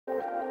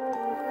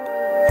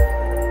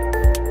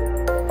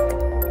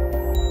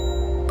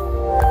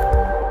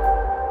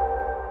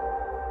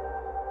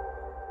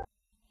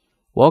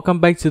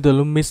Welcome back to the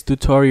Lumise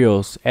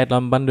tutorials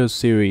add-on bundle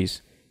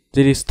series.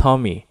 This is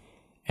Tommy,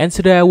 and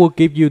today I will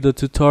give you the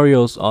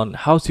tutorials on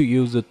how to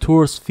use the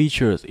tours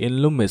features in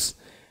Lumise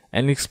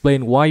and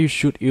explain why you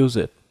should use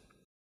it.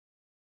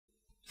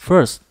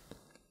 First,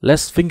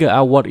 let's figure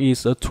out what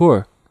is a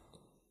tour.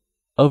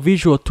 A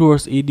visual tour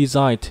is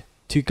designed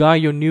to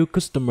guide your new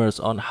customers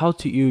on how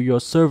to use your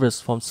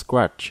service from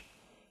scratch.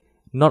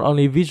 Not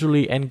only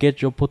visually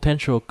engage your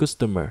potential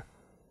customer,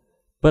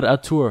 but a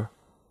tour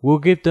will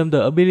give them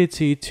the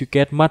ability to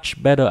get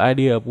much better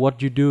idea of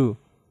what you do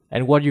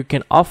and what you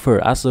can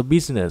offer as a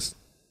business.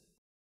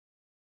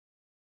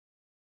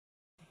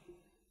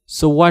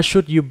 So why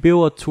should you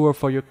build a tour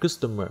for your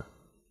customer?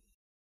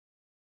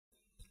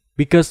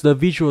 Because the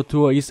visual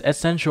tour is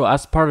essential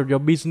as part of your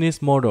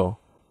business model.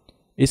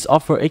 It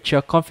offers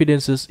extra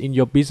confidences in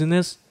your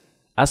business,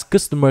 as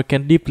customer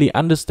can deeply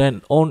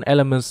understand all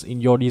elements in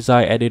your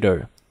design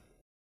editor.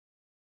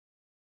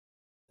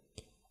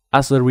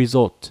 As a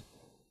result,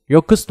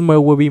 your customer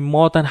will be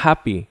more than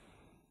happy,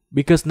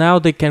 because now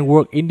they can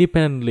work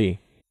independently,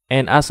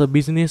 and as a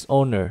business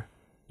owner,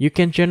 you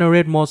can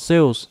generate more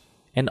sales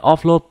and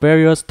offload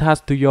various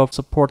tasks to your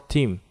support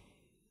team.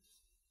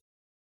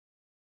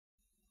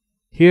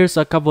 Here's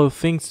a couple of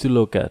things to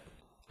look at.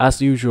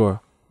 As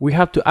usual, we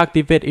have to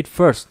activate it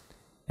first,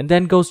 and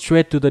then go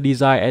straight to the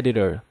design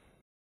editor.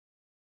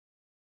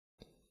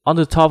 On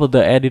the top of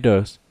the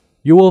editors,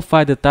 you will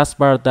find the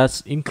taskbar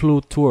that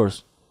includes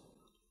tours.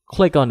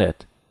 Click on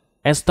it,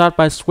 and start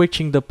by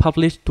switching the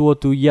Publish tool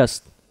to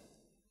Yes.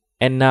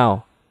 And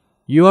now,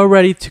 you are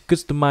ready to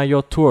customize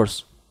your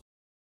tours.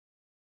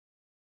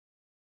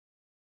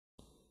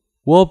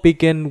 We'll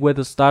begin with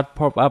the Start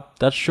pop-up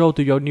that shows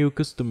to your new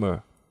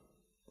customer.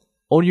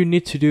 All you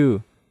need to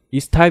do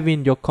is type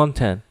in your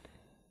content,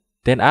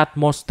 then add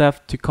more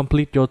steps to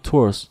complete your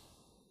tours.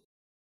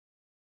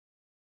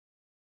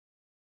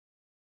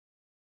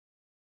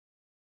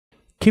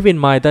 Keep in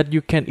mind that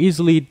you can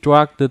easily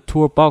drag the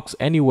tour box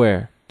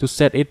anywhere to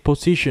set its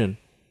position,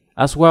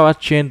 as well as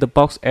change the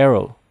box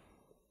arrow.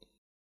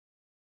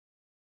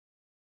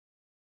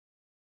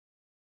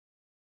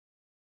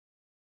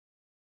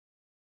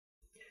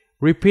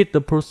 Repeat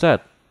the process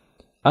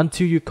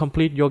until you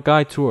complete your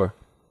guide tour,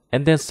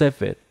 and then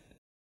save it.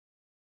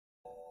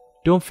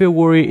 Don't feel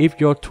worried if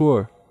your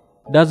tour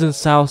doesn't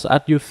sound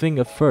as you think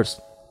at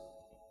first.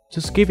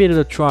 Just give it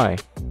a try,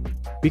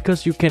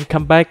 because you can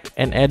come back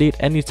and edit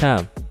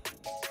anytime.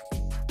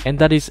 And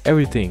that is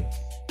everything.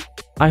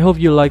 I hope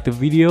you like the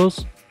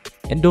videos,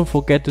 and don't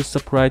forget to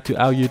subscribe to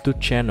our YouTube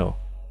channel.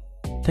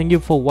 Thank you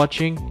for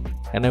watching,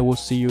 and I will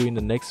see you in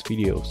the next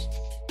videos.